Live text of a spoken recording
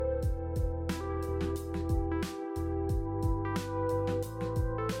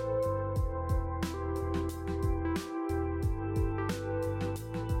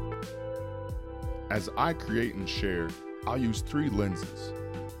As I create and share, I'll use 3 lenses.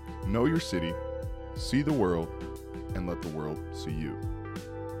 Know your city, see the world, and let the world see you.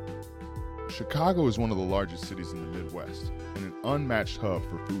 Chicago is one of the largest cities in the Midwest and an unmatched hub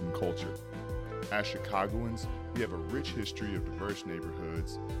for food and culture. As Chicagoans, we have a rich history of diverse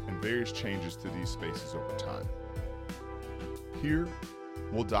neighborhoods and various changes to these spaces over time. Here,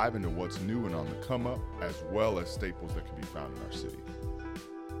 we'll dive into what's new and on the come up, as well as staples that can be found in our city.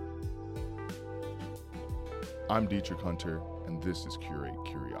 I'm Dietrich Hunter, and this is Curate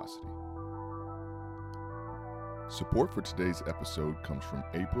Curiosity. Support for today's episode comes from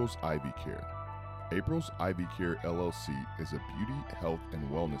April's Ivy Care. April's Ivy Care LLC is a beauty, health, and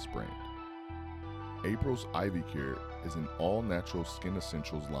wellness brand. April's Ivy Care is an all-natural skin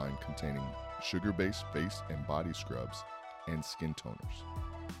essentials line containing sugar-based face and body scrubs and skin toners.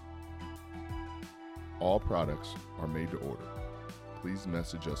 All products are made to order. Please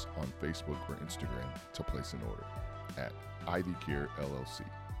message us on Facebook or Instagram to place an order at Ivy Care LLC.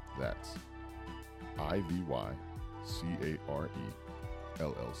 That's IVYCARE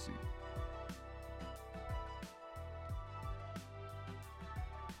LLC.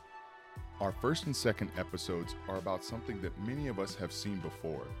 Our first and second episodes are about something that many of us have seen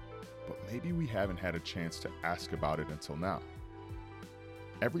before, but maybe we haven't had a chance to ask about it until now.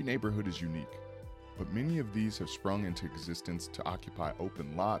 Every neighborhood is unique, but many of these have sprung into existence to occupy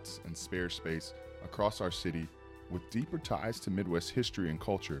open lots and spare space across our city with deeper ties to Midwest history and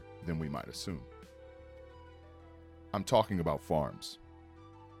culture than we might assume. I'm talking about farms.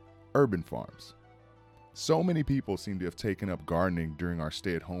 Urban farms. So many people seem to have taken up gardening during our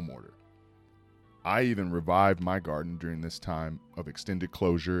stay-at-home order. I even revived my garden during this time of extended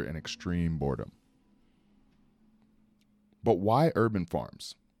closure and extreme boredom. But why urban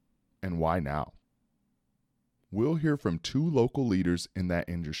farms? And why now? We'll hear from 2 local leaders in that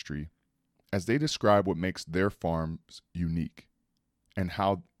industry as they describe what makes their farms unique and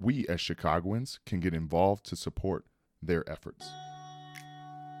how we as Chicagoans can get involved to support their efforts.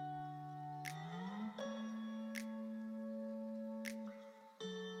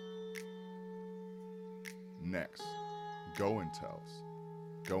 Next, Go and Tells.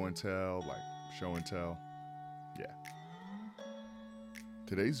 Go and Tell, like show and tell. Yeah.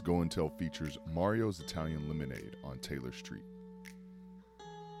 Today's Go and Tell features Mario's Italian Lemonade on Taylor Street.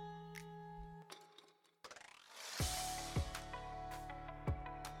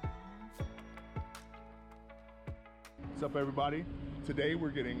 What's up, everybody? Today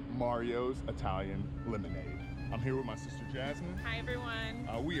we're getting Mario's Italian Lemonade. I'm here with my sister Jasmine. Hi,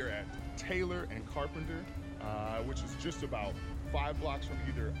 everyone. We are at Taylor and Carpenter, which is just about 5 blocks from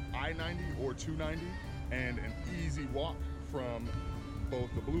either I-90 or 290, and an easy walk from both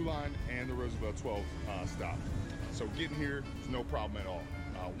the Blue Line and the Roosevelt 12 stop. So getting here is no problem at all.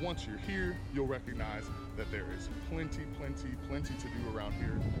 Once you're here, you'll recognize that there is plenty to do around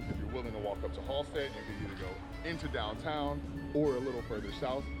here. If you're willing to walk up to Halstead, you can either go into downtown or a little further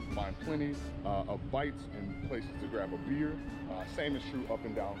south. Find plenty of bites and places to grab a beer. Same is true up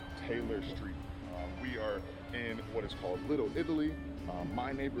and down Taylor Street. We are in what is called Little Italy,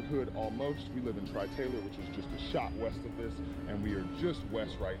 my neighborhood almost. We live in Tri-Taylor, which is just a shot west of this, and we are just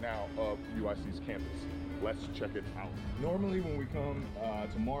west right now of UIC's campus. Let's check it out. Normally when we come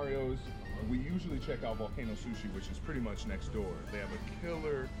to Mario's, we usually check out Volcano Sushi, which is pretty much next door. They have a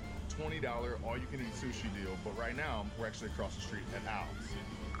killer $20 all-you-can-eat sushi deal, but right now we're actually across the street at Al's.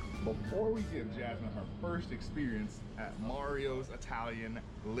 Before we give Jasmine her first experience at Mario's Italian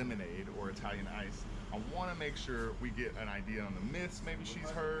Lemonade or Italian Ice, I want to make sure we get an idea on the myths maybe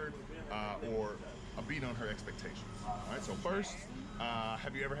she's heard or a beat on her expectations. All right, so first,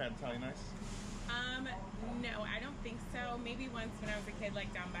 have you ever had Italian Ice? No, I don't think so. Maybe once when I was a kid,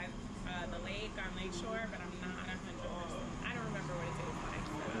 like down by the lake on Lakeshore, but I'm not 100%. I don't remember what it tastes like.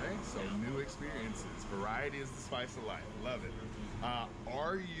 Okay, so new experiences. Variety is the spice of life. Love it.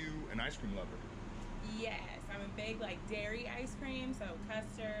 Are you an ice cream lover? Yes, I'm a big like dairy ice cream, so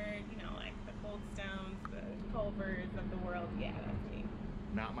custard, like the Cold Stones, the Culvers of the world. Yeah, that's me.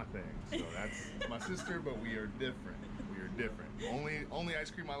 Not my thing. So that's my sister, but we are different. We are different. Only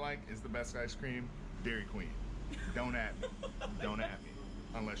ice cream I like is the best ice cream, Dairy Queen. Don't at me. Don't at me.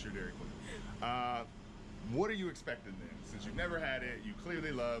 Unless you're Dairy Queen. What are you expecting then? Since you've never had it, you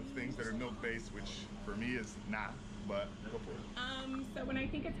clearly love things that are milk-based, which for me is not, but go for it. So when I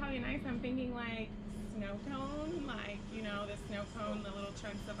think Italian Ice, I'm thinking like snow cone, like, the snow cone, the little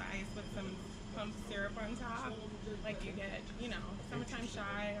chunks of ice with some pump syrup on top, like you get, you know, summertime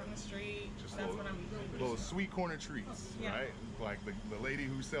shy on the street. Just That's what I'm eating. little sweet corner treats, Yeah. right? Like the lady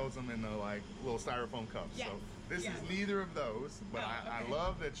who sells them in the like little styrofoam cups. Yes. So this Yes. is neither of those, but Oh, I okay.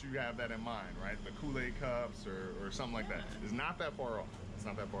 love that you have that in mind, right? The Kool-Aid cups or something like that. Yeah. It's not that far off. It's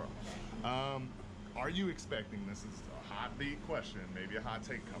not that far off. Are you expecting, this is a hot beat question, maybe a hot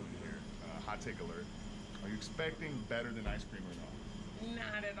take coming here, hot take alert. Are you expecting better than ice cream or not?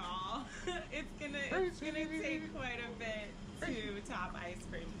 Not at all. It's gonna take quite a bit to top ice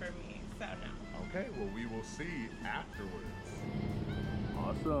cream for me. So no. Okay, well we will see afterwards.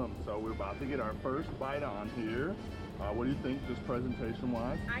 Awesome, so we're about to get our first bite on here. What do you think, just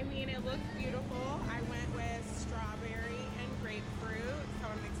presentation-wise? I mean, it looks beautiful. I went with strawberry and grapefruit, so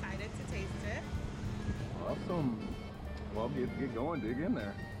I'm excited to taste it. Awesome. Well, get going, dig in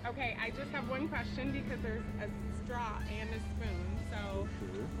there. Okay, I just have one question because there's a straw and a spoon. So,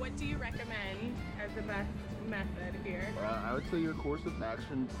 Sure. what do you recommend as the best method here? I would say your course of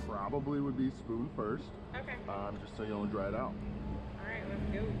action probably would be spoon first, Okay. just so you don't dry it out. All right,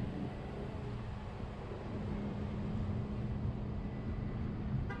 let's go.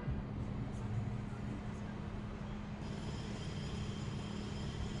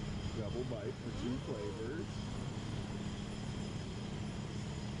 Double bite for two flavors.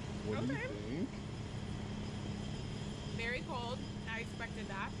 What do you Okay. think? Very cold. I expected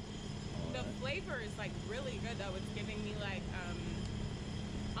that. The Alright. flavor is like really good though. It's giving me like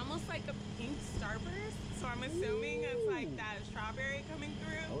almost like a pink starburst. So I'm assuming it's like Ooh. that strawberry coming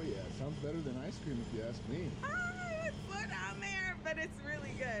through. Oh yeah, sounds better than ice cream if you ask me. Ah, it's put on there, but it's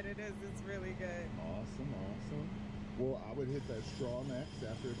really good. It is. It's really good. Awesome, awesome. Well, I would hit that straw next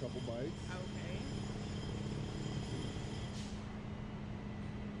after a couple bites. Okay.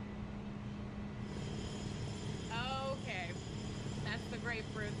 Okay. That's the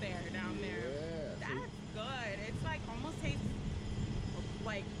grapefruit there, down there. Yeah. so- That's good. It's like almost tastes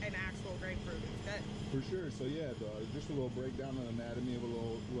like an actual grapefruit. It's good. For sure. So yeah, just a little breakdown on anatomy of a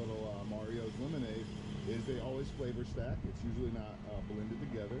little Mario's lemonade is they always flavor stack. It's usually not blended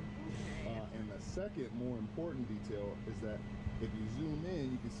together. And the second more important detail is that if you zoom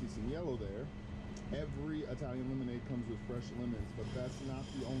in, you can see some yellow there. Every Italian lemonade comes with fresh lemons, but that's not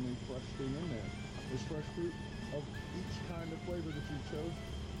the only fresh thing in there. There's fresh fruit of each kind of flavor that you chose.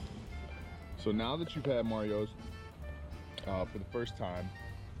 So now that you've had Mario's for the first time,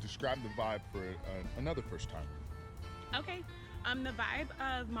 describe the vibe for another first time. Okay. The vibe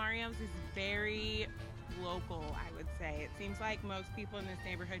of Mario's is very local, I would say. It seems like most people in this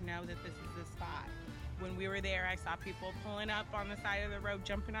neighborhood know that this is the spot. When we were there, I saw people pulling up on the side of the road,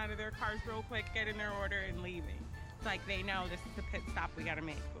 jumping out of their cars real quick, getting their order and leaving. It's like they know this is the pit stop we gotta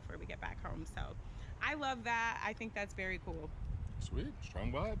make before we get back home. So I love that. I think that's very cool. Sweet,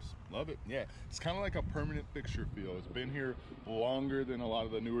 strong vibes, love it. Yeah, it's kind of like a permanent fixture feel. It's been here longer than a lot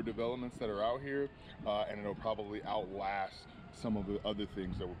of the newer developments that are out here, and it'll probably outlast some of the other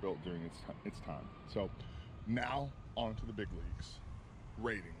things that were built during its time. So now on to the big leagues.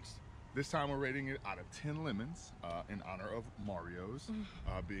 Ratings. This time we're rating it out of 10 lemons in honor of Mario's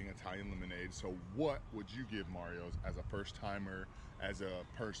being Italian lemonade. So what would you give Mario's as a first timer, as a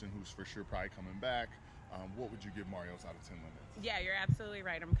person who's for sure probably coming back? What would you give Mario's out of 10 lemons? Yeah, you're absolutely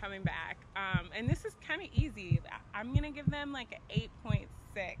right. I'm coming back. And this is kind of easy. I'm going to give them like an 8.6.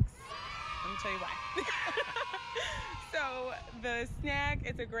 Let me tell you why. So the snack,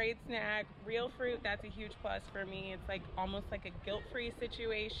 it's a great snack. Real fruit, that's a huge plus for me. It's like almost like a guilt-free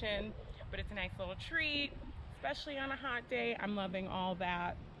situation, but it's a nice little treat, especially on a hot day. I'm loving all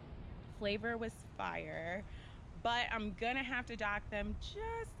that. Flavor was fire, but I'm gonna have to dock them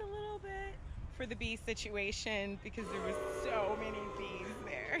just a little bit for the bee situation because there was so many bees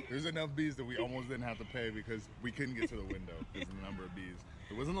there. There's enough bees that we almost didn't have to pay because we couldn't get to the window because of the number of bees.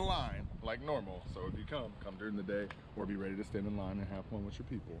 It wasn't a line like normal, so if you come during the day or be ready to stand in line and have fun with your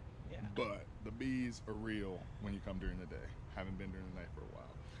people. Yeah. But the bees are real when you come during the day. Haven't been during the night for a while.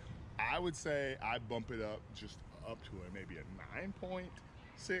 I would say I bump it up just up to maybe a 9.6,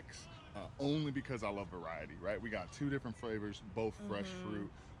 only because I love variety, right? We got two different flavors, both fresh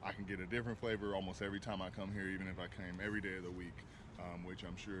fruit. I can get a different flavor almost every time I come here, even if I came every day of the week, which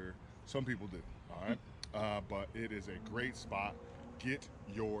I'm sure some people do, all right? But it is a great spot. Get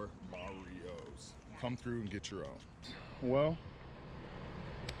your Mario's. Come through and get your own. Well,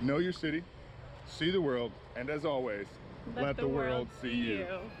 know your city, see the world, and as always, let the world see you.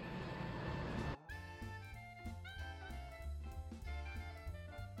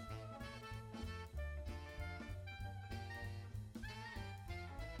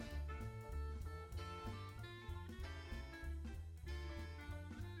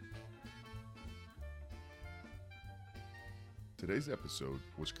 Today's episode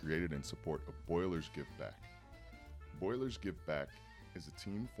was created in support of Boilers Give Back. Boilers Give Back is a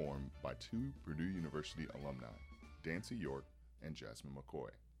team formed by two Purdue University alumni, Dancy York and Jasmine McCoy.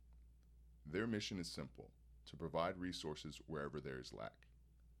 Their mission is simple: to provide resources wherever there is lack.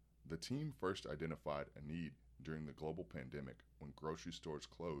 The team first identified a need during the global pandemic when grocery stores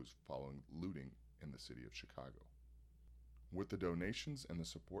closed following looting in the city of Chicago. With the donations and the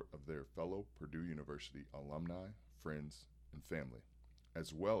support of their fellow Purdue University alumni, friends, and family,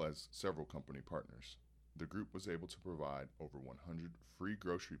 as well as several company partners, the group was able to provide over 100 free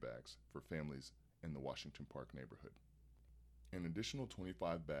grocery bags for families in the Washington Park neighborhood. An additional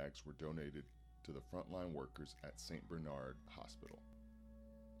 25 bags were donated to the frontline workers at St. Bernard Hospital.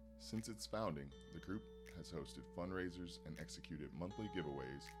 Since its founding, the group has hosted fundraisers and executed monthly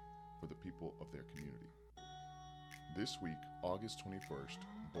giveaways for the people of their community. This week, August 21st,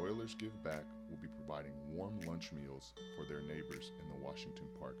 Boilers Give Back will be providing warm lunch meals for their neighbors in the Washington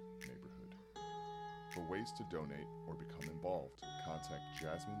Park neighborhood. For ways to donate or become involved, contact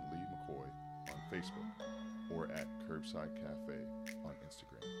Jasmine Lee McCoy on Facebook or at Curbside Cafe on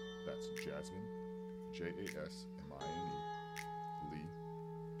Instagram. That's Jasmine, Jasmine, Lee,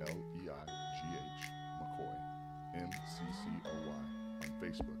 Leigh, McCoy, MCCOY on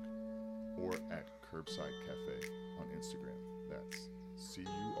Facebook, or at Curbside Cafe on Instagram. That's CURBSIDECAFE_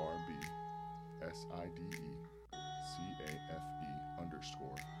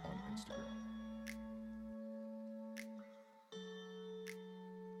 on Instagram.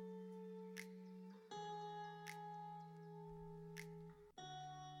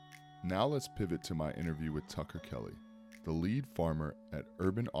 Now let's pivot to my interview with Tucker Kelly, the lead farmer at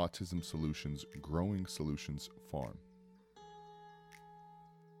Urban Autism Solutions Growing Solutions Farm.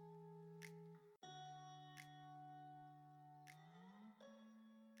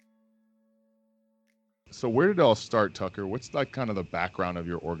 So where did it all start, Tucker? What's like kind of the background of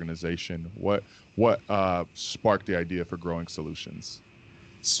your organization? What sparked the idea for Growing Solutions?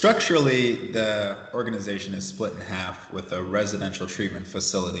 Structurally, the organization is split in half, with a residential treatment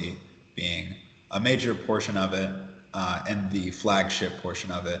facility being a major portion of it, and the flagship portion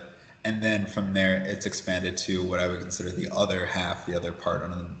of it. And then from there, it's expanded to what I would consider the other half, the other part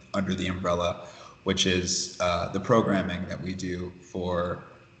under the umbrella, which is the programming that we do for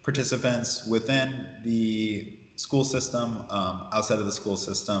participants within the school system, outside of the school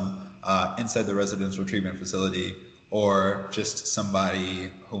system, inside the residential treatment facility, or just somebody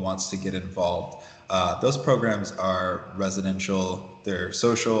who wants to get involved. Those programs are residential, they're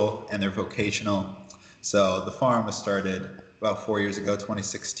social, and they're vocational. So the farm was started about 4 years ago,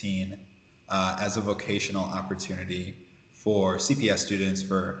 2016, as a vocational opportunity for CPS students,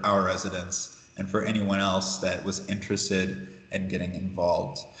 for our residents, and for anyone else that was interested in getting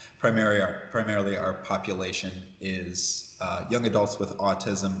involved. Primarily our population is young adults with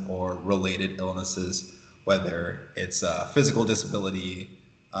autism or related illnesses, whether it's a physical disability,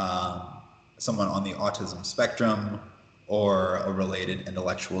 someone on the autism spectrum, or a related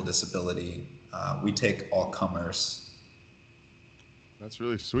intellectual disability. We take all comers. That's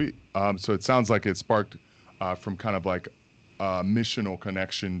really sweet. So it sounds like it sparked from kind of like a missional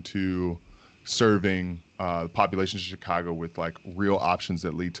connection to serving the population of Chicago with like real options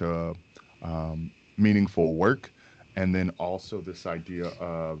that lead to meaningful work. And then also this idea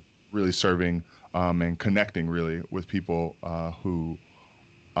of really serving and connecting really with people who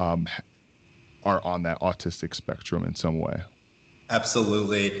are on that autistic spectrum in some way.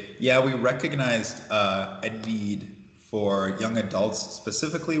 Absolutely. Yeah, we recognized a need for young adults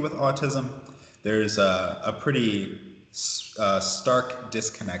specifically with autism. There's a pretty stark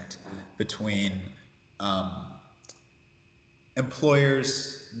disconnect between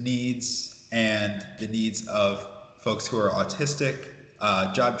employers' needs and the needs of folks who are autistic.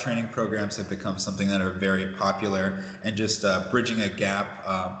 Job training programs have become something that are very popular, and just bridging a gap,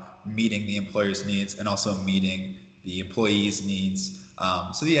 meeting the employer's needs and also meeting the employees' needs.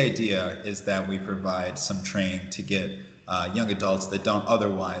 So the idea is that we provide some training to get young adults that don't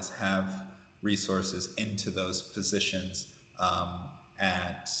otherwise have resources into those positions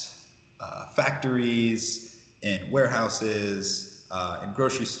at factories, in warehouses, in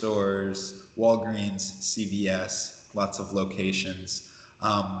grocery stores, Walgreens, CVS, lots of locations.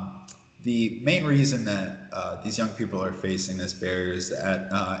 The main reason that these young people are facing this barrier is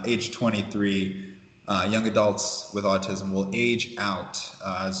that at age 23, young adults with autism will age out,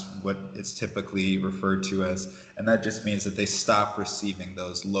 as what it's typically referred to as, and that just means that they stop receiving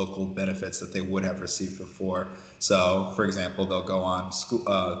those local benefits that they would have received before. So, for example, they'll go on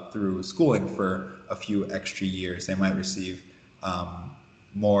through schooling for a few extra years. They might receive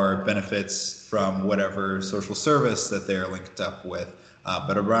more benefits from whatever social service that they're linked up with.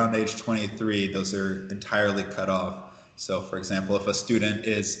 But around age 23, those are entirely cut off. So, for example, if a student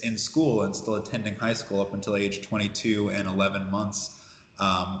is in school and still attending high school up until age 22 and 11 months,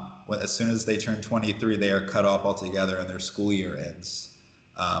 as soon as they turn 23, they are cut off altogether and their school year ends.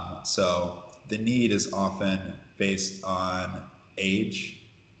 So the need is often based on age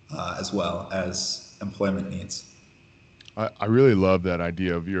as well as employment needs. I really love that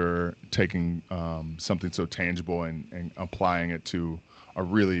idea of your taking something so tangible and applying it to a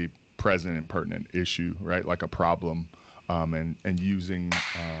really present and pertinent issue, right? Like a problem, and using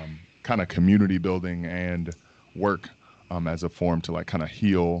kind of community building and work as a form to like kind of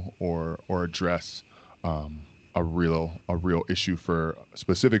heal or address a real issue for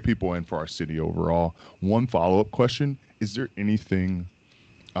specific people and for our city overall. One follow-up question: is there anything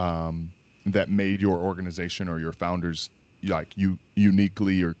that made your organization or your founders like you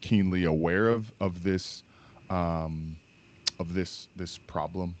uniquely or keenly aware of this this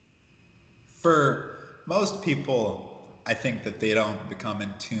problem? For most people, I think that they don't become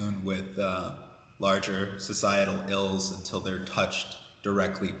in tune with larger societal ills until they're touched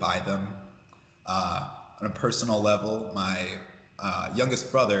directly by them. On a personal level, my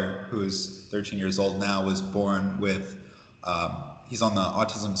youngest brother, who's 13 years old now, was born with, he's on the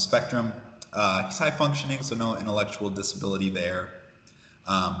autism spectrum. He's high functioning, so no intellectual disability there.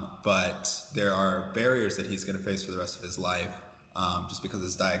 But there are barriers that he's going to face for the rest of his life just because of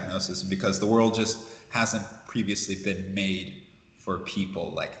his diagnosis and because the world just hasn't previously been made for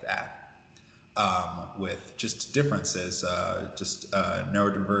people like that with just differences,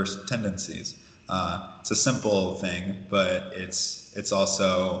 neurodiverse tendencies. It's a simple thing, but it's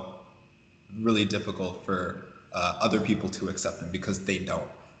also really difficult for other people to accept him because they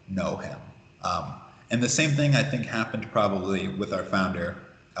don't know him. And the same thing I think happened probably with our founder.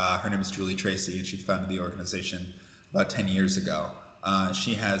 Her name is Julie Tracy, and she founded the organization about 10 years ago.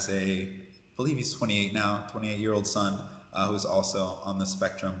 She has I believe he's 28 now, 28-year-old son who's also on the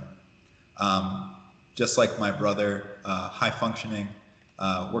spectrum. Just like my brother, high functioning,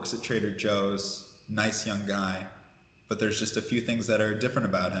 works at Trader Joe's, nice young guy, but there's just a few things that are different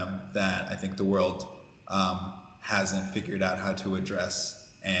about him that I think the world hasn't figured out how to address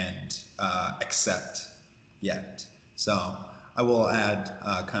and accept yet. So I will add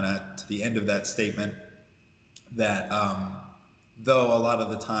kind of to the end of that statement that though a lot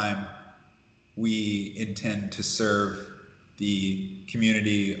of the time we intend to serve the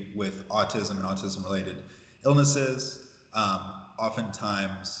community with autism and autism-related illnesses,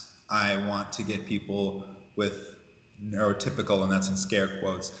 oftentimes I want to get people with neurotypical, and that's in scare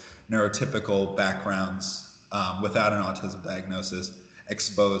quotes, neurotypical backgrounds without an autism diagnosis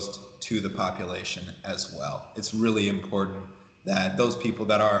exposed to the population as well. It's really important that those people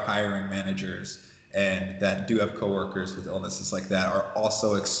that are hiring managers and that do have coworkers with illnesses like that are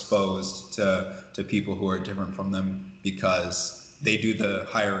also exposed to people who are different from them, because they do the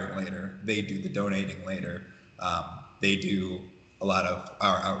hiring later, they do the donating later, they do a lot of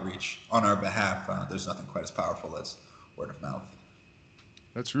our outreach on our behalf. There's nothing quite as powerful as word of mouth.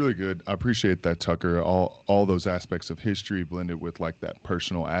 That's really good. I appreciate that, Tucker. All those aspects of history blended with like that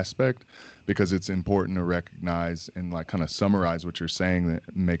personal aspect, because it's important to recognize and like kind of summarize what you're saying,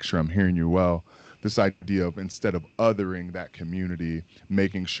 that make sure I'm hearing you well. This idea of, instead of othering that community,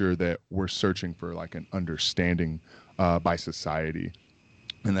 making sure that we're searching for like an understanding by society.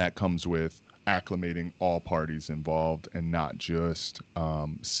 And that comes with acclimating all parties involved and not just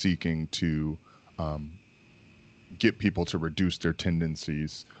seeking to get people to reduce their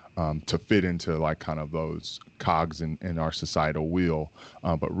tendencies to fit into like kind of those cogs in our societal wheel,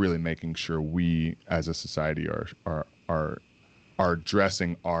 but really making sure we as a society are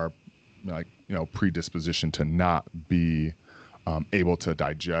addressing our predisposition to not be able to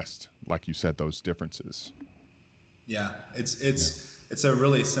digest, like you said, those differences. Yeah, it's a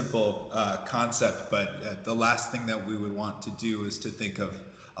really simple concept, but the last thing that we would want to do is to think of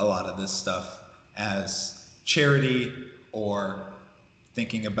a lot of this stuff as charity, or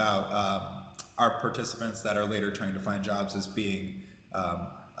thinking about our participants that are later trying to find jobs as being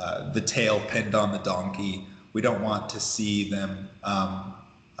the tail pinned on the donkey. We don't want to see them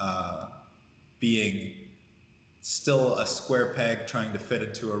being still a square peg trying to fit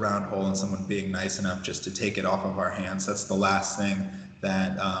into a round hole, and someone being nice enough just to take it off of our hands. That's the last thing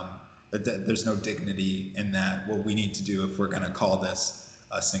that there's no dignity in that. What we need to do, if we're going to call this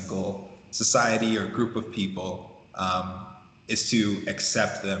a single society or group of people, is to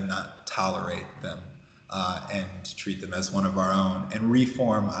accept them, not tolerate them, and treat them as one of our own, and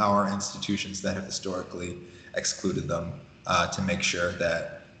reform our institutions that have historically excluded them. to make sure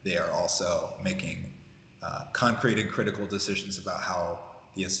that they are also making concrete and critical decisions about how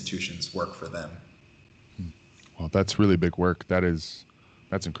the institutions work for them. Well, that's really big work. That's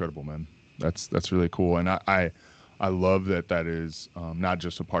incredible, man. That's really cool, and I love that is not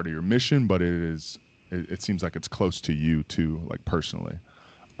just a part of your mission, but it seems like it's close to you too, like personally.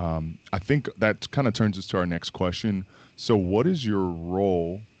 I think that kind of turns us to our next question. So, what is your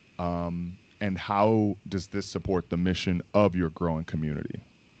role, and how does this support the mission of your growing community?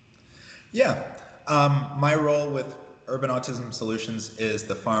 Yeah, my role with Urban Autism Solutions is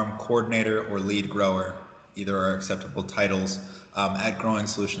the farm coordinator or lead grower. Either are acceptable titles at Growing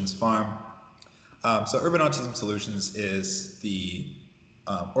Solutions Farm. So Urban Autism Solutions is the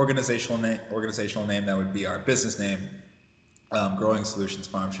organizational name. That would be our business name. Growing Solutions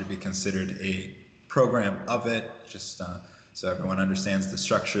Farm should be considered a program of it, just so everyone understands the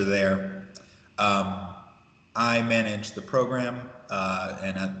structure there. I manage the program,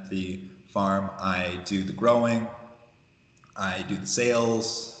 and at the farm I do the growing, I do the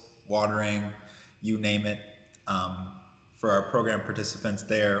sales, watering, you name it. For our program participants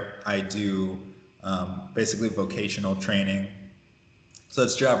there, I do basically vocational training. So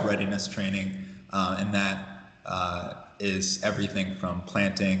it's job readiness training, and that is everything from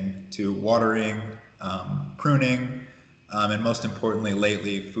planting to watering, pruning, and most importantly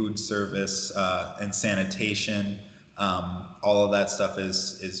lately, food service and sanitation. All of that stuff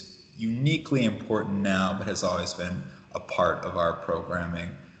is uniquely important now, but has always been a part of our programming.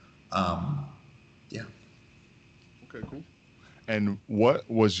 Yeah. Okay, cool. And what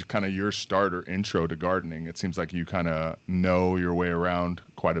was kind of your start or intro to gardening? It seems like you kind of know your way around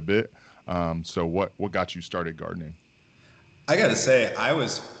quite a bit. So what got you started gardening? I got to say, I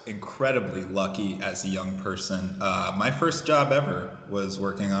was incredibly lucky as a young person. My first job ever was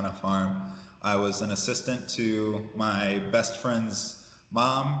working on a farm. I was an assistant to my best friend's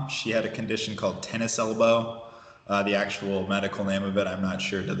mom. She had a condition called tennis elbow. The actual medical name of it, I'm not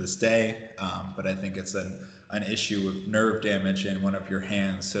sure to this day, but I think it's an issue of nerve damage in one of your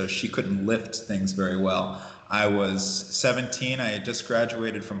hands, so she couldn't lift things very well. I was 17, I had just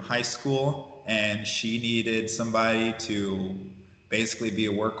graduated from high school, and she needed somebody to basically be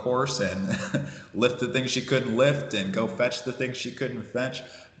a workhorse and lift the things she couldn't lift and go fetch the things she couldn't fetch.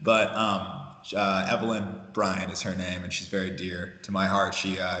 But Evelyn Bryan is her name, and she's very dear to my heart.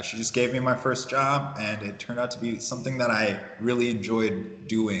 She just gave me my first job, and it turned out to be something that I really enjoyed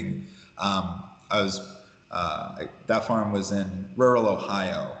doing. That farm was in rural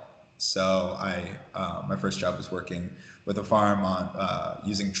Ohio, so my first job was working with a farm on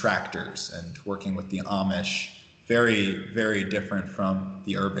using tractors and working with the Amish. Very, very different from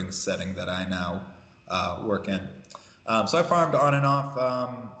the urban setting that I now work in. So I farmed on and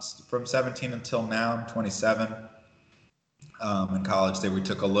off from 17 until now. I'm 27. In college there we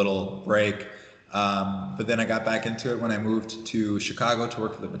took a little break, but then I got back into it when I moved to Chicago to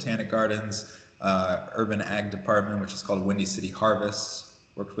work for the Botanic Gardens urban ag department, which is called Windy City Harvest.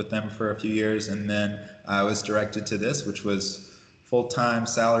 Worked with them for a few years, and then I was directed to this, which was full-time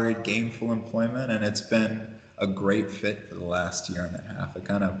salaried gainful employment, and it's been a great fit for the last year and a half. I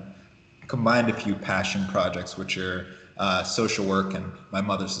kind of combined a few passion projects, which are social work, and my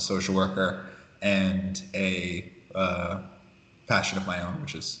mother's a social worker, and a passion of my own,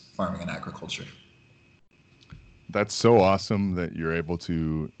 which is farming and agriculture. That's so awesome that you're able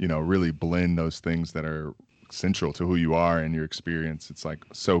to, really blend those things that are central to who you are and your experience. It's like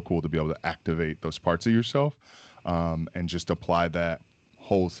so cool to be able to activate those parts of yourself, and just apply that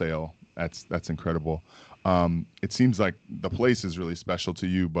wholesale. That's incredible. It seems like the place is really special to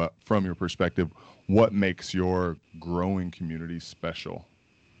you, but from your perspective, what makes your growing community special?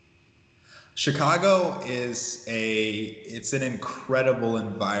 Chicago it's an incredible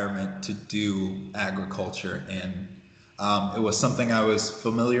environment to do agriculture in. It was something I was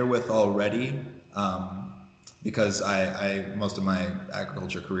familiar with already, because most of my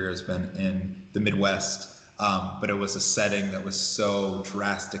agriculture career has been in the Midwest, but it was a setting that was so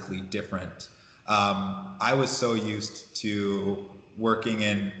drastically different. I was so used to working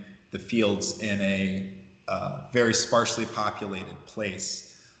in the fields in a very sparsely populated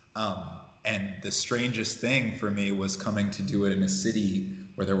place. And the strangest thing for me was coming to do it in a city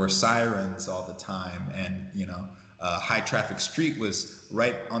where there were sirens all the time, and high traffic street was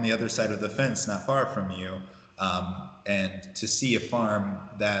right on the other side of the fence, not far from you. And to see a farm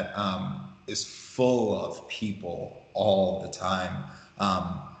that is full of people all the time.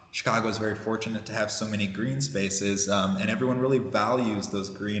 Chicago is very fortunate to have so many green spaces, and everyone really values those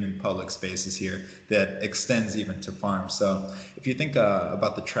green and public spaces here that extends even to farms. So if you think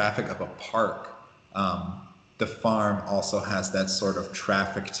about the traffic of a park, the farm also has that sort of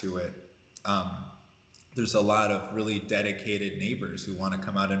traffic to it. There's a lot of really dedicated neighbors who want to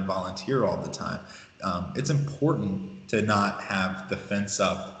come out and volunteer all the time. It's important to not have the fence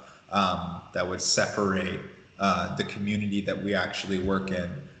up that would separate the community that we actually work in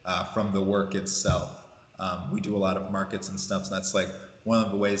from the work itself. We do a lot of markets and stuff, so that's like one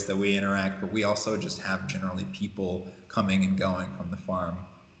of the ways that we interact, but we also just have generally people coming and going from the farm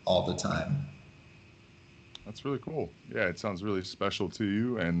all the time. That's really cool. Yeah, it sounds really special to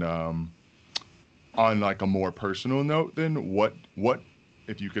you. And on like a more personal note, then what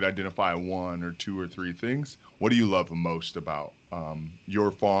if you could identify one or two or three things, what do you love most about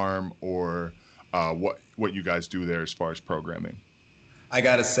your farm, or what you guys do there as far as programming? I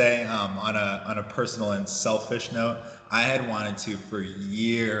gotta say, on a personal and selfish note, I had wanted to for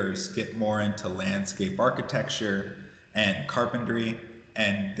years get more into landscape architecture and carpentry,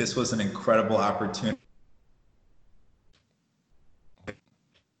 and this was an incredible opportunity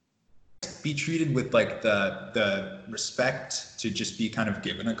be treated with like the respect to just be kind of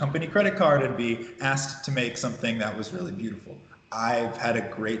given a company credit card and be asked to make something that was really beautiful. I've had a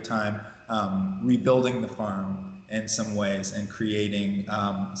great time rebuilding the farm in some ways and creating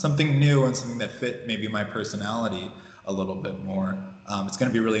something new and something that fit maybe my personality a little bit more. It's going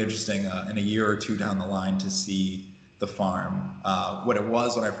to be really interesting in a year or two down the line to see the farm, what it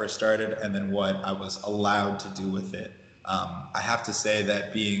was when I first started, and then what I was allowed to do with it. I have to say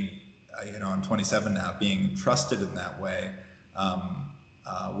that being I'm 27 now, being trusted in that way,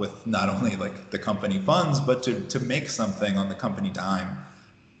 with not only like the company funds, but to make something on the company dime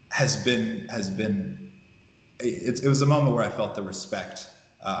it was a moment where I felt the respect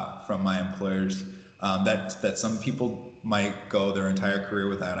from my employers that some people might go their entire career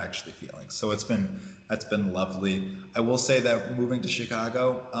without actually feeling. So that's been lovely. I will say that moving to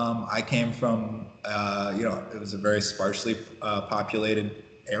Chicago, I came from it was a very sparsely populated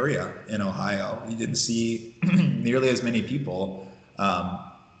area in Ohio. You didn't see nearly as many people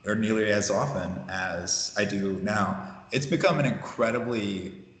or nearly as often as I do now. It's become an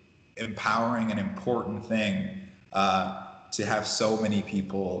incredibly empowering and important thing to have so many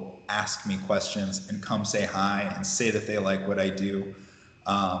people ask me questions and come say hi and say that they like what I do,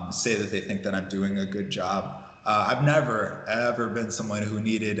 say that they think that I'm doing a good job. I've never, ever been someone who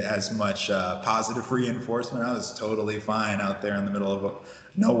needed as much positive reinforcement. I was totally fine out there in the middle of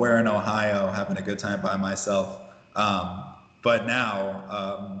nowhere in Ohio, having a good time by myself. But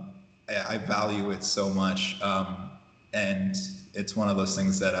now I value it so much. And it's one of those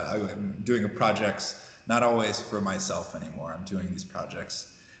things that I'm doing projects, not always for myself anymore. I'm doing these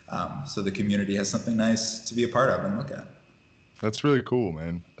projects so the community has something nice to be a part of and look at. That's really cool,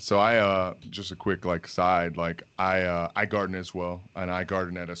 man. So I just a quick like side, like I garden as well, and I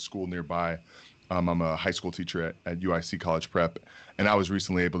garden at a school nearby. I'm a high school teacher at UIC College Prep, and I was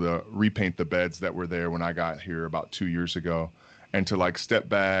recently able to repaint the beds that were there when I got here about 2 years ago, and to like step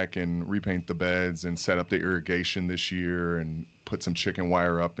back and repaint the beds and set up the irrigation this year and put some chicken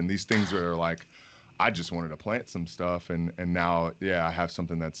wire up, and these things are like, I just wanted to plant some stuff, and now yeah, I have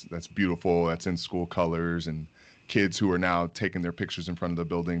something that's beautiful, that's in school colors, and kids who are now taking their pictures in front of the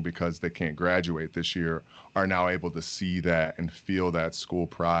building because they can't graduate this year are now able to see that and feel that school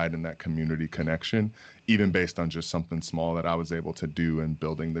pride and that community connection, even based on just something small that I was able to do in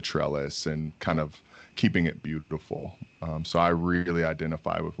building the trellis and kind of keeping it beautiful. So I really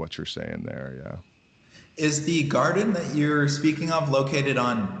identify with what you're saying there. Yeah. Is the garden that you're speaking of located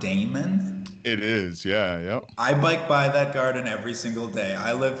on Damon? It is. Yeah. Yep. I bike by that garden every single day.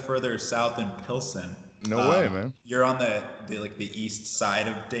 I live further south in Pilsen. No way, man. You're on the east side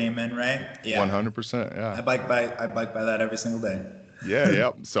of Damon, right? Yeah. 100%. Yeah. I bike by that every single day. Yeah.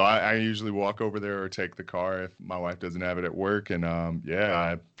 Yep. So I usually walk over there or take the car if my wife doesn't have it at work. And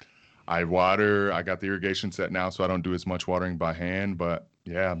I water. I got the irrigation set now, so I don't do as much watering by hand. But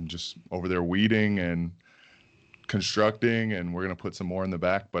yeah, I'm just over there weeding and constructing, and we're gonna put some more in the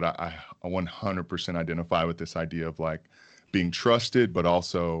back. But I 100% identify with this idea of like being trusted, but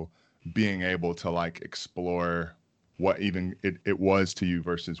also being able to like explore what even it was to you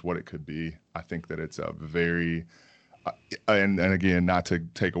versus what it could be. I think that it's a very and again, not to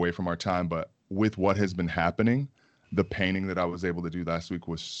take away from our time, but with what has been happening, the painting that I was able to do last week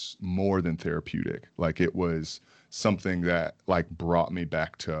was more than therapeutic. Like it was something that like brought me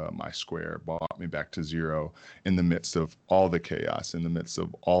back to my square, brought me back to zero in the midst of all the chaos, in the midst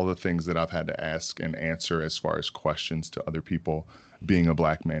of all the things that I've had to ask and answer as far as questions to other people, being a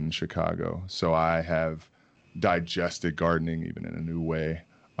Black man in Chicago. So I have digested gardening even in a new way.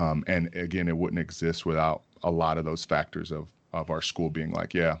 And again, it wouldn't exist without a lot of those factors of our school being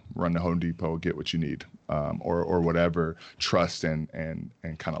like, yeah, run to Home Depot, get what you need. or whatever trust and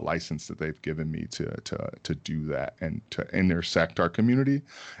kind of license that they've given me to do that and to intersect our community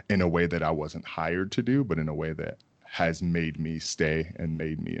in a way that I wasn't hired to do, but in a way that has made me stay and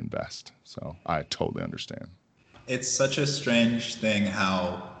made me invest. So I totally understand. It's such a strange thing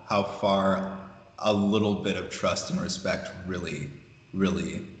how far a little bit of trust and respect really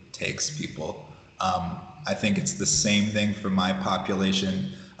takes people. I think it's the same thing for my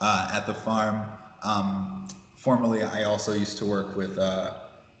population at the farm. Formerly, I also used to work with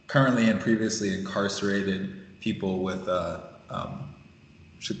currently and previously incarcerated people with the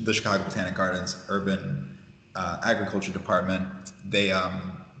Chicago Botanic Gardens Urban Agriculture Department. They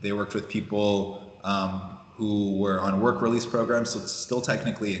worked with people who were on work release programs, so it's still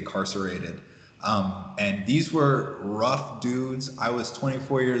technically incarcerated. And these were rough dudes. I was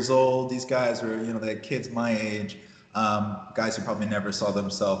 24 years old. These guys were, they had kids my age, guys who probably never saw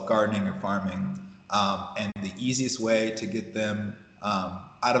themselves gardening or farming. And the easiest way to get them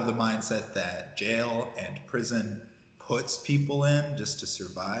out of the mindset that jail and prison puts people in just to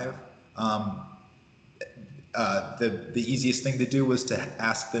survive, the easiest thing to do was to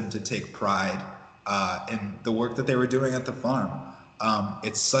ask them to take pride in the work that they were doing at the farm.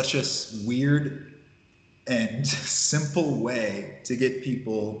 It's such a weird and simple way to get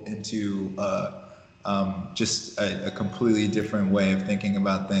people into just a completely different way of thinking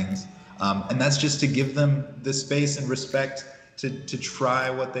about things. And that's just to give them the space and respect to try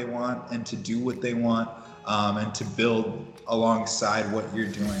what they want and to do what they want, and to build alongside what you're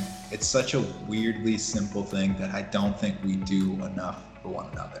doing. It's such a weirdly simple thing that I don't think we do enough for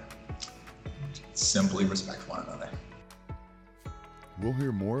one another. Simply respect one another. We'll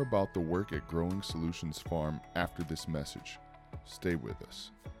hear more about the work at Growing Solutions Farm after this message. Stay with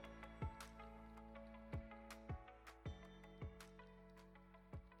us.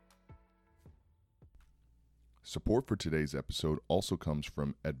 Support for today's episode also comes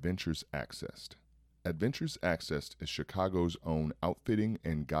from Adventures Accessed. Adventures Accessed is Chicago's own outfitting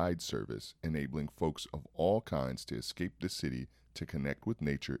and guide service, enabling folks of all kinds to escape the city to connect with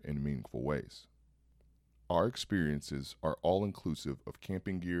nature in meaningful ways. Our experiences are all inclusive of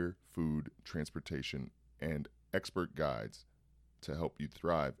camping gear, food, transportation, and expert guides to help you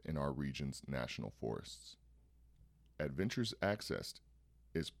thrive in our region's national forests. Adventures Accessed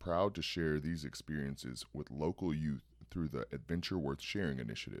is proud to share these experiences with local youth through the Adventure Worth Sharing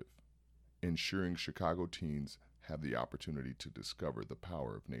initiative, ensuring Chicago teens have the opportunity to discover the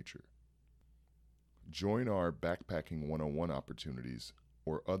power of nature. Join our Backpacking 101 opportunities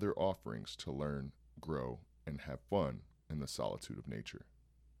or other offerings to learn, grow, and have fun in the solitude of nature.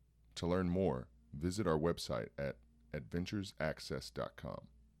 To learn more, visit our website at adventuresaccess.com.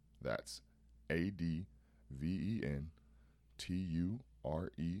 That's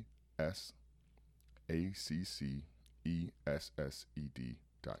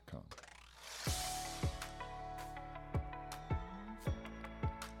ADVENTURESACCESSED.com.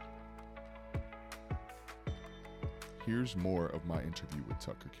 Here's more of my interview with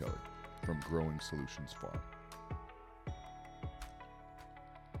Tucker Kelly from Growing Solutions Farm.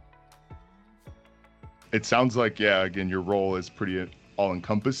 It sounds like, again, your role is pretty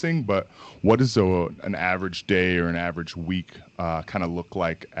all-encompassing, but what does an average day or an average week kind of look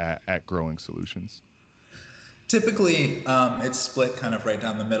like at Growing Solutions? Typically, it's split kind of right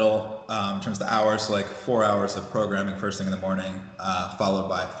down the middle in terms of the hours, so like 4 hours of programming first thing in the morning, followed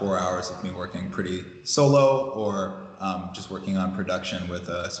by 4 hours of me working pretty solo or just working on production with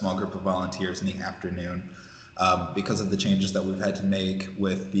a small group of volunteers in the afternoon. Because of the changes that we've had to make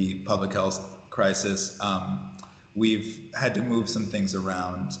with the public health crisis, we've had to move some things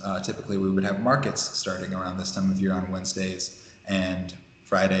around. Typically, we would have markets starting around this time of year on Wednesdays and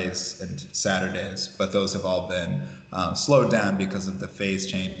Fridays and Saturdays, but those have all been slowed down because of the phase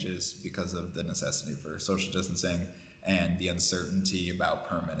changes, because of the necessity for social distancing and the uncertainty about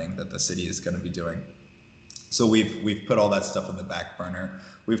permitting that the city is going to be doing. So we've put all that stuff on the back burner.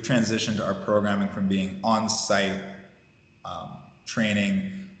 We've transitioned our programming from being on-site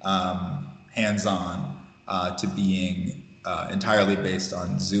training, hands-on, to being entirely based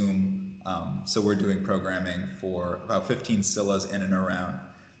on Zoom. So we're doing programming for about 15 SILAs in and around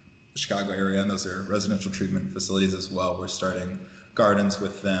the Chicago area, and those are residential treatment facilities as well. We're starting gardens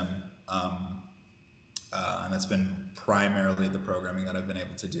with them, and that's been primarily the programming that I've been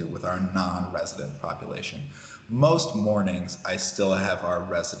able to do with our non-resident population. Most mornings, I still have our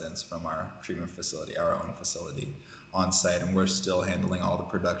residents from our treatment facility, our own facility, on site, and we're still handling all the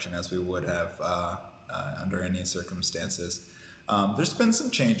production as we would have under any circumstances. There's been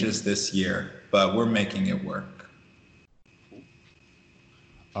some changes this year, but we're making it work.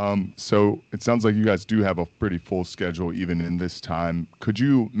 So it sounds like you guys do have a pretty full schedule even in this time. Could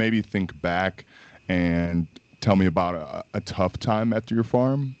you maybe think back and tell me about a tough time at your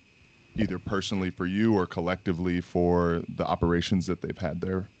farm, either personally for you or collectively for the operations that they've had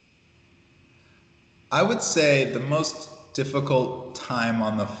there? I would say the most difficult time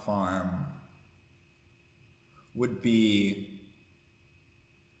on the farm would be,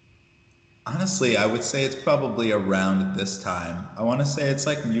 honestly, I would say it's probably around this time. I want to say it's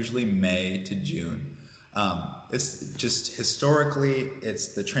like usually May to June. It's just historically,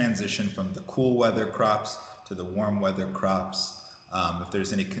 it's the transition from the cool weather crops to the warm weather crops. If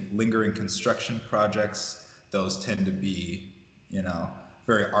there's any lingering construction projects, those tend to be,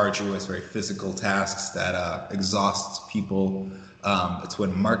 very arduous, very physical tasks that exhausts people. It's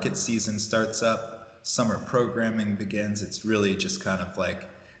when market season starts up, summer programming begins. It's really just kind of like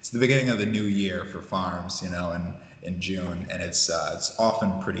it's the beginning of the new year for farms, in June, and it's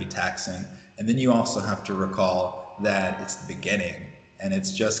often pretty taxing. And then you also have to recall that it's the beginning and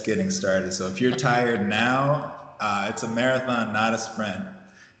it's just getting started. So if you're tired now, it's a marathon, not a sprint,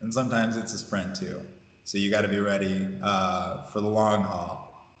 and sometimes it's a sprint too. So you got to be ready for the long haul.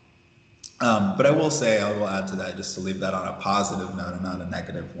 But I will say, I will add to that just to leave that on a positive note and not a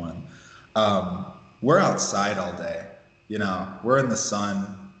negative one. We're outside all day. We're in the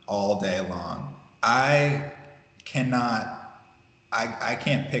sun all day long. I can't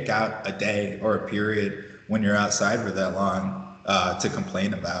pick out a day or a period when you're outside for that long to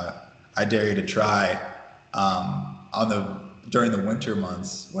complain about. I dare you to try during the winter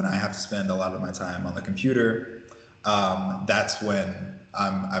months when I have to spend a lot of my time on the computer. That's when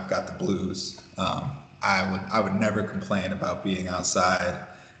I've got the blues. I would never complain about being outside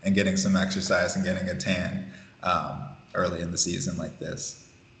and getting some exercise and getting a tan early in the season like this.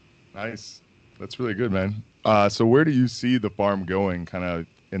 Nice. That's really good, man. So where do you see the farm going kind of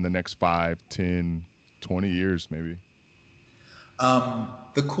in the next 5, 10, 20 years maybe?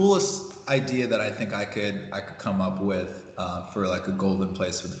 The coolest idea that I think I could come up with for like a golden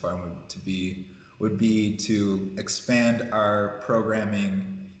place for the farm would be to expand our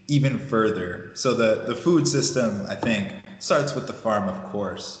programming even further. So the food system, I think, starts with the farm, of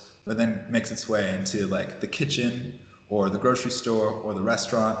course, but then makes its way into like the kitchen or the grocery store or the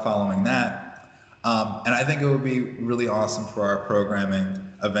restaurant following that. And I think it would be really awesome for our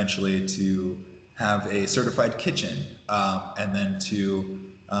programming eventually to have a certified kitchen, and then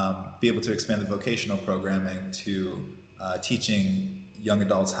to be able to expand the vocational programming to teaching young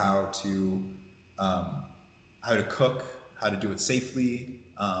adults how to cook, how to do it safely,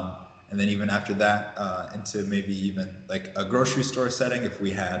 and then even after that into maybe even like a grocery store setting if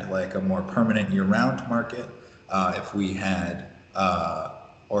we had like a more permanent year-round market, if we had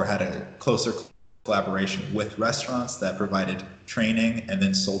or had a closer collaboration with restaurants that provided training and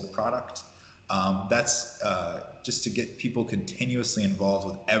then sold the product. That's just to get people continuously involved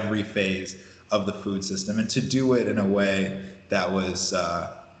with every phase of the food system and to do it in a way that was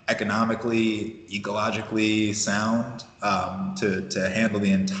economically, ecologically sound, to handle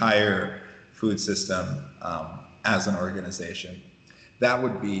the entire food system as an organization. That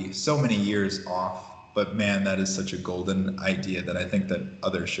would be so many years off, but man, that is such a golden idea that I think that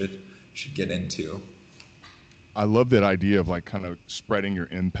others should get into. I love that idea of like kind of spreading your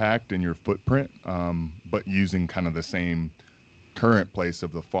impact and your footprint, but using kind of the same current place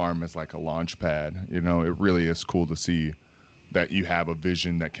of the farm as like a launch pad. It really is cool to see that you have a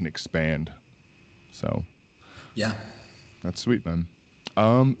vision that can expand. So yeah, that's sweet, man.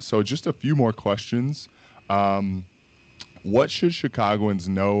 So just a few more questions. What should Chicagoans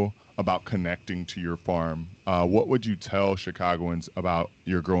know about connecting to your farm? What would you tell Chicagoans about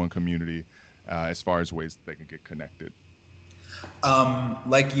your growing community as far as ways that they can get connected?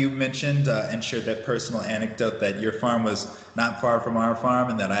 Like you mentioned and shared that personal anecdote that your farm was not far from our farm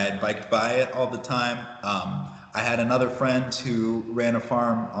and that I had biked by it all the time. I had another friend who ran a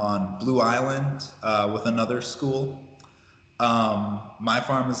farm on Blue Island with another school. My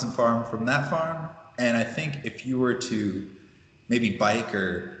farm isn't far from that farm. And I think if you were to maybe bike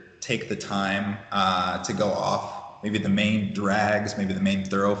or take the time to go off maybe the main drags, maybe the main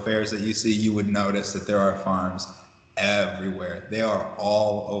thoroughfares that you see, you would notice that there are farms everywhere. They are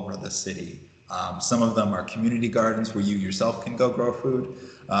all over the city. Some of them are community gardens where you yourself can go grow food.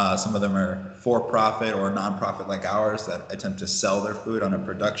 Some of them are for-profit or non-profit like ours that attempt to sell their food on a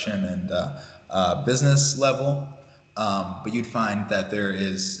production and business level. But you'd find that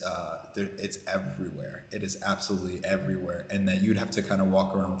it's everywhere. It is absolutely everywhere. And that you'd have to kind of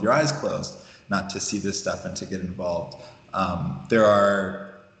walk around with your eyes closed not to see this stuff and to get involved. There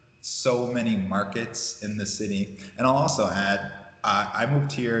are so many markets in the city. And I'll also add, I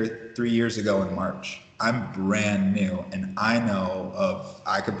moved here 3 years ago in March. I'm brand new, and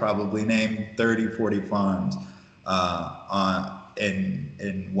I could probably name 30, 40 farms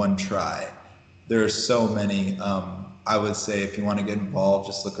in one try. There are so many. I would say if you want to get involved,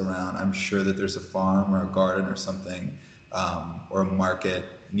 just look around. I'm sure that there's a farm or a garden or something, or a market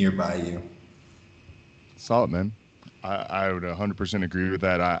nearby you. Solid, man. I would 100% agree with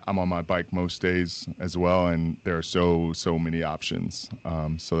that. I'm on my bike most days as well, and there are so many options.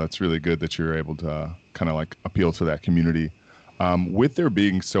 So that's really good that you're able to kind of like appeal to that community. With there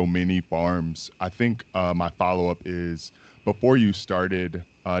being so many farms, I think my follow-up is, before you started,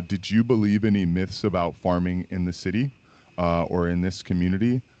 did you believe any myths about farming in the city or in this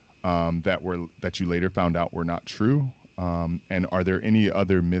community that you later found out were not true? And are there any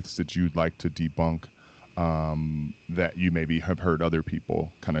other myths that you'd like to debunk that you maybe have heard other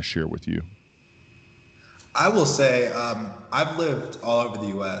people kind of share with you? I will say I've lived all over the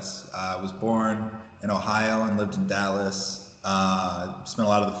U.S. I was born in Ohio and lived in Dallas. Spent a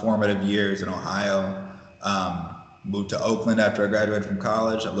lot of the formative years in Ohio. Moved to Oakland after I graduated from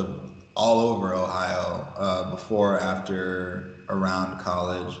college. I lived all over Ohio before, after, around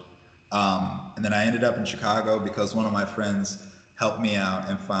college. And then I ended up in Chicago because one of my friends helped me out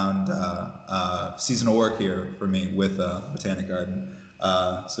and found seasonal work here for me with Botanic Garden.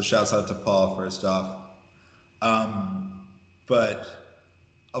 So shouts out to Paul first off. But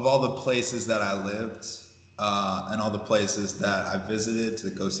of all the places that I lived and all the places that I visited to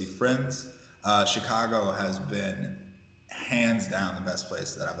go see friends, Chicago has been hands down the best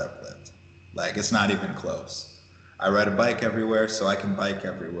place that I've ever lived. Like, it's not even close. I ride a bike everywhere, so I can bike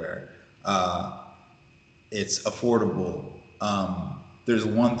everywhere. It's affordable. There's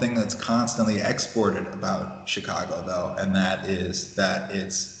one thing that's constantly exported about Chicago, though, and that is that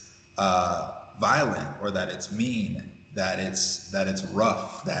it's violent, or that it's mean, that it's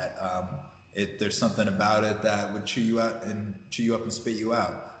rough, that there's something about it that would chew you up and spit you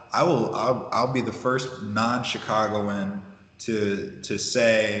out. I'll be the first non-Chicagoan to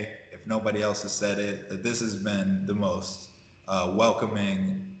say, if nobody else has said it, that this has been the most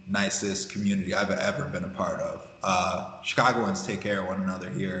welcoming, nicest community I've ever been a part of. Chicagoans take care of one another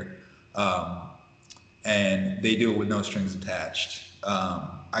here, and they do it with no strings attached.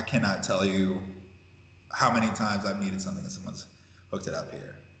 I cannot tell you how many times I've needed something and someone's hooked it up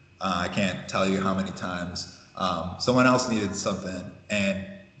here. I can't tell you how many times someone else needed something, and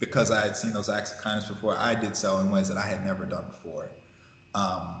because I had seen those acts of kindness before, I did so in ways that I had never done before.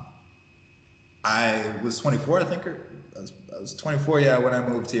 I was 24, I think, I was 24, when I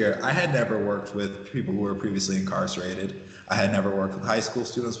moved here. I had never worked with people who were previously incarcerated. I had never worked with high school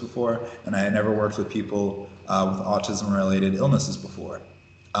students before, and I had never worked with people with autism-related illnesses before.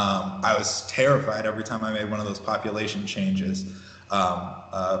 I was terrified every time I made one of those population changes,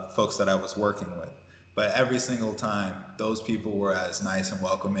 folks that I was working with. But every single time, those people were as nice and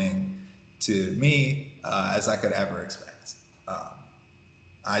welcoming to me as I could ever expect.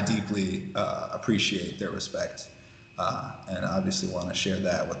 I deeply appreciate their respect, and obviously want to share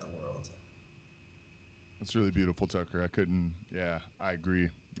that with the world. That's really beautiful, Tucker. I agree.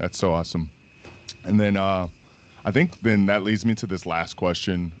 That's so awesome. And then I think then that leads me to this last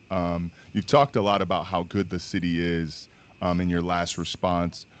question. You've talked a lot about how good the city is in your last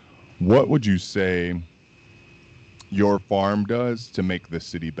response. What would you say your farm does to make the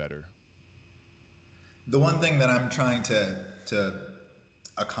city better? The one thing that I'm trying to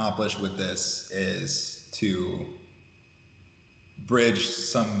accomplish with this is to bridge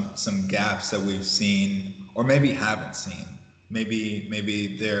some gaps that we've seen, or maybe haven't seen. Maybe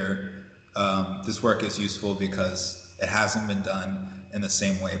this work is useful because it hasn't been done in the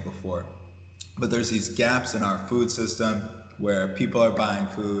same way before. But there's these gaps in our food system where people are buying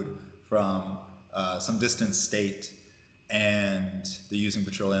food from some distant state, and they're using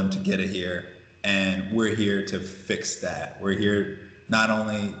petroleum to get it here. And we're here to fix that. We're here not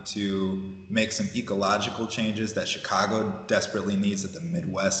only to make some ecological changes that Chicago desperately needs, that the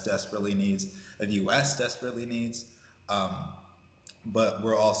Midwest desperately needs, that the US desperately needs, but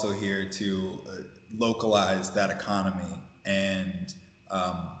we're also here to localize that economy. And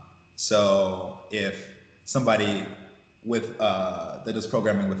so if somebody that does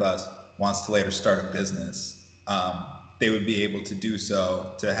programming with us wants to later start a business, they would be able to do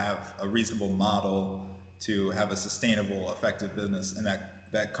so, to have a reasonable model, to have a sustainable, effective business, and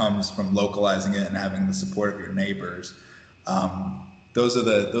that comes from localizing it and having the support of your neighbors. Those are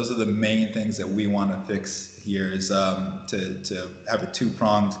the main things that we want to fix here, is to have a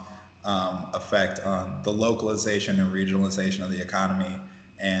two-pronged effect on the localization and regionalization of the economy,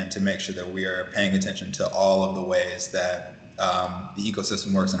 and to make sure that we are paying attention to all of the ways that the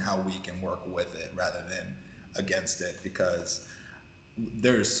ecosystem works and how we can work with it rather than against it, because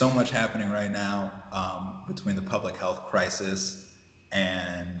there's so much happening right now between the public health crisis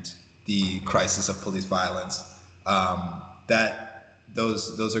and the crisis of police violence, that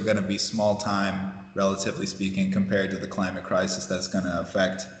those are going to be small time, relatively speaking, compared to the climate crisis that's going to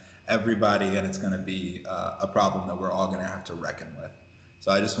affect everybody, and it's going to be a problem that we're all going to have to reckon with.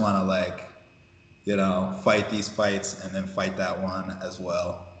 So I just want to fight these fights and then fight that one as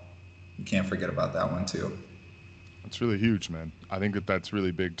well. You can't forget about that one too. It's really huge, man. I think that's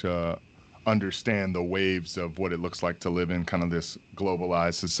really big to understand the waves of what it looks like to live in kind of this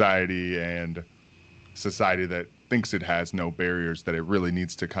globalized society, and society that thinks it has no barriers, that it really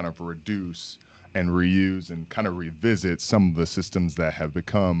needs to kind of reduce and reuse and kind of revisit some of the systems that have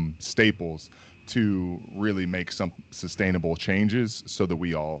become staples to really make some sustainable changes so that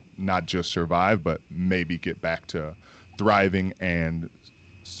we all not just survive, but maybe get back to thriving and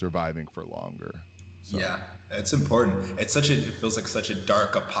surviving for longer. So. Yeah, it's important. It feels like such a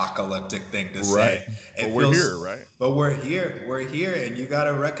dark apocalyptic thing to say. But we're here, right? But we're here, and you got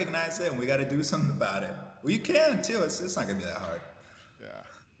to recognize it, and we got to do something about it. Well, you can too. It's not gonna be that hard.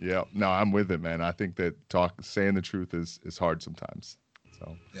 Yeah. No, I'm with it, man. I think that saying the truth is hard sometimes.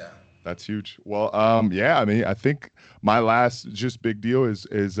 So yeah, that's huge. Well, I mean, I think my last just big deal is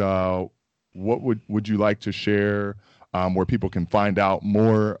what would you like to share? Where people can find out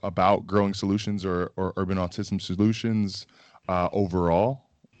more about Growing Solutions or Urban Autism Solutions overall?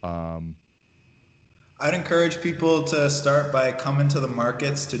 I'd encourage people to start by coming to the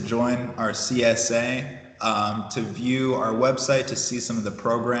markets to join our CSA, to view our website, to see some of the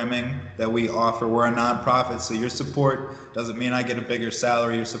programming that we offer. We're a nonprofit, so your support doesn't mean I get a bigger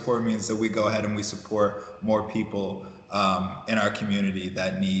salary. Your support means that we go ahead and we support more people in our community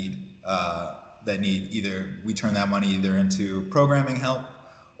that need either, we turn that money either into programming help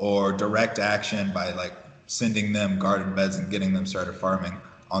or direct action by like sending them garden beds and getting them started farming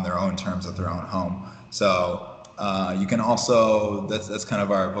on their own terms at their own home. So you can also, that's kind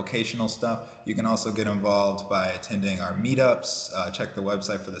of our vocational stuff. You can also get involved by attending our meetups. Check the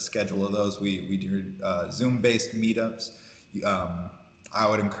website for the schedule of those. We do Zoom-based meetups. I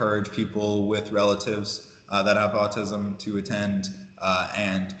would encourage people with relatives that have autism to attend,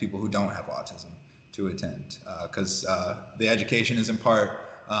 and people who don't have autism to attend, because the education is in part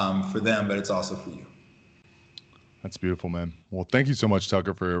for them, but it's also for you. That's beautiful, man. Well, thank you so much,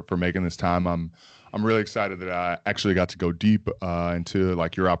 Tucker, for making this time. I'm really excited that I actually got to go deep into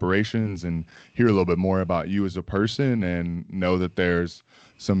like your operations and hear a little bit more about you as a person, and know that there's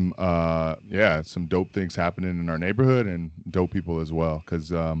some dope things happening in our neighborhood and dope people as well. Because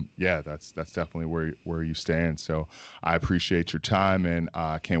that's definitely where you stand. So I appreciate your time, and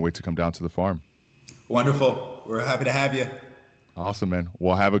I can't wait to come down to the farm. Wonderful. We're happy to have you. Awesome, man.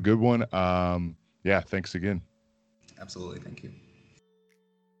 Well, have a good one. Thanks again. Absolutely. Thank you.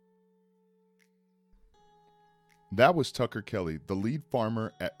 That was Tucker Kelly, the lead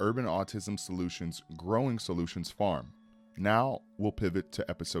farmer at Urban Autism Solutions Growing Solutions Farm. Now we'll pivot to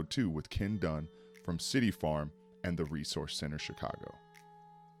episode 2 with Ken Dunn from City Farm and the Resource Center Chicago.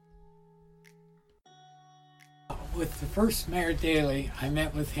 With the first Mayor Daley, I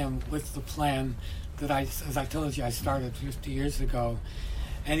met with him with the plan that as I told you, I started 50 years ago.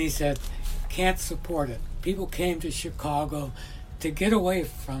 And he said, can't support it. People came to Chicago to get away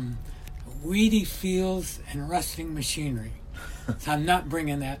from weedy fields and rusting machinery. So I'm not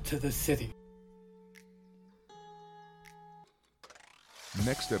bringing that to the city.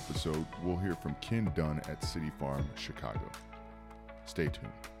 Next episode, we'll hear from Ken Dunn at City Farm, Chicago. Stay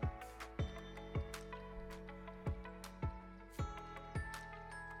tuned.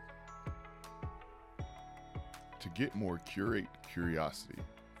 To get more Curate Curiosity,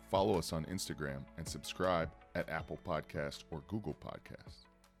 follow us on Instagram and subscribe at Apple Podcasts or Google Podcasts.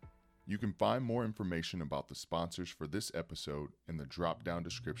 You can find more information about the sponsors for this episode in the drop-down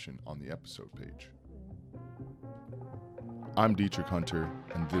description on the episode page. I'm Dietrich Hunter,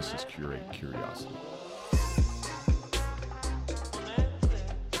 and this is Curate Curiosity.